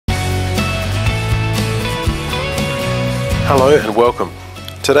Hello and welcome.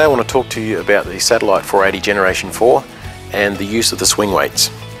 Today I want to talk to you about the Satellite 480 Generation 4 and the use of the swing weights.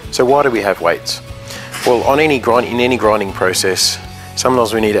 So why do we have weights? Well, in any grinding process,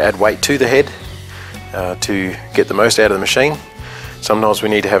 sometimes we need to add weight to the head to get the most out of the machine. Sometimes we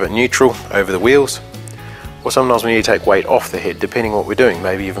need to have it neutral over the wheels, or sometimes we need to take weight off the head depending on what we're doing,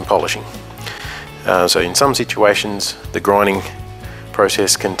 maybe even polishing. So in some situations the grinding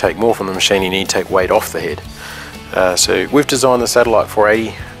process can take more from the machine, you need to take weight off the head. So we've designed the Satellite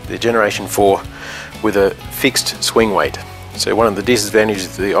 480, the Generation 4, with a fixed swing weight. So one of the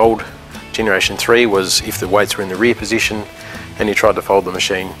disadvantages of the old Generation 3 was if the weights were in the rear position and you tried to fold the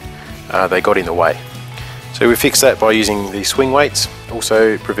machine, they got in the way. So we fixed that by using the swing weights.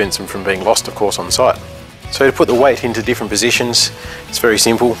 Also prevents them from being lost, of course, on site. So to put the weight into different positions, it's very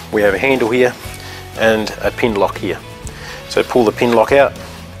simple. We have a handle here and a pin lock here. So pull the pin lock out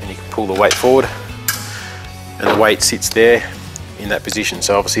and you can pull the weight forward, and the weight sits there in that position.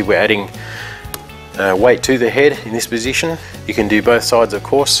 So obviously we're adding weight to the head in this position. You can do both sides, of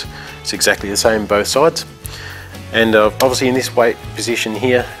course. It's exactly the same both sides. And obviously in this weight position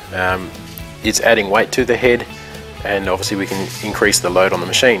here, it's adding weight to the head, and obviously we can increase the load on the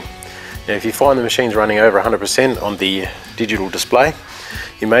machine. Now if you find the machine's running over 100% on the digital display,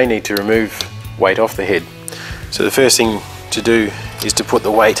 you may need to remove weight off the head. So the first thing to do is to put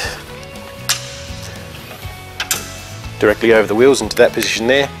the weight directly over the wheels into that position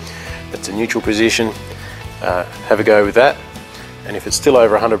there. That's a neutral position. Have a go with that, and if it's still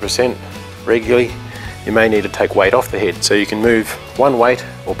over 100% regularly, you may need to take weight off the head. So you can move one weight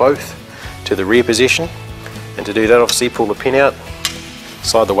or both to the rear position, and to do that obviously pull the pin out,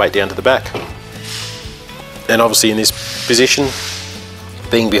 slide the weight down to the back, and obviously in this position,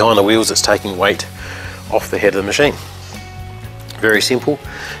 being behind the wheels, it's taking weight off the head of the machine. Very simple.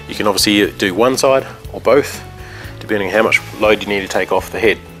 You can obviously do one side or both depending on how much load you need to take off the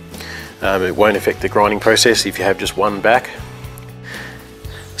head. It won't affect the grinding process if you have just one back.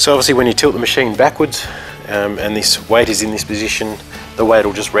 So obviously when you tilt the machine backwards and this weight is in this position, the weight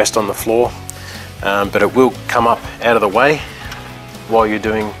will just rest on the floor, but it will come up out of the way while you're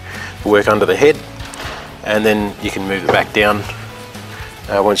doing the work under the head, and then you can move it back down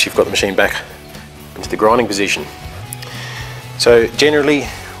once you've got the machine back into the grinding position. So generally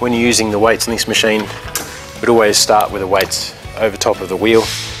when you're using the weights in this machine, we'd always start with the weights over top of the wheel.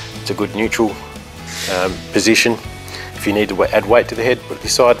 It's a good neutral position. If you need to add weight to the head, put it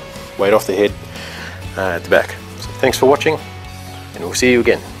this side, weight off the head at the back. So thanks for watching, and we'll see you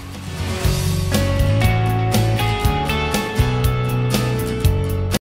again.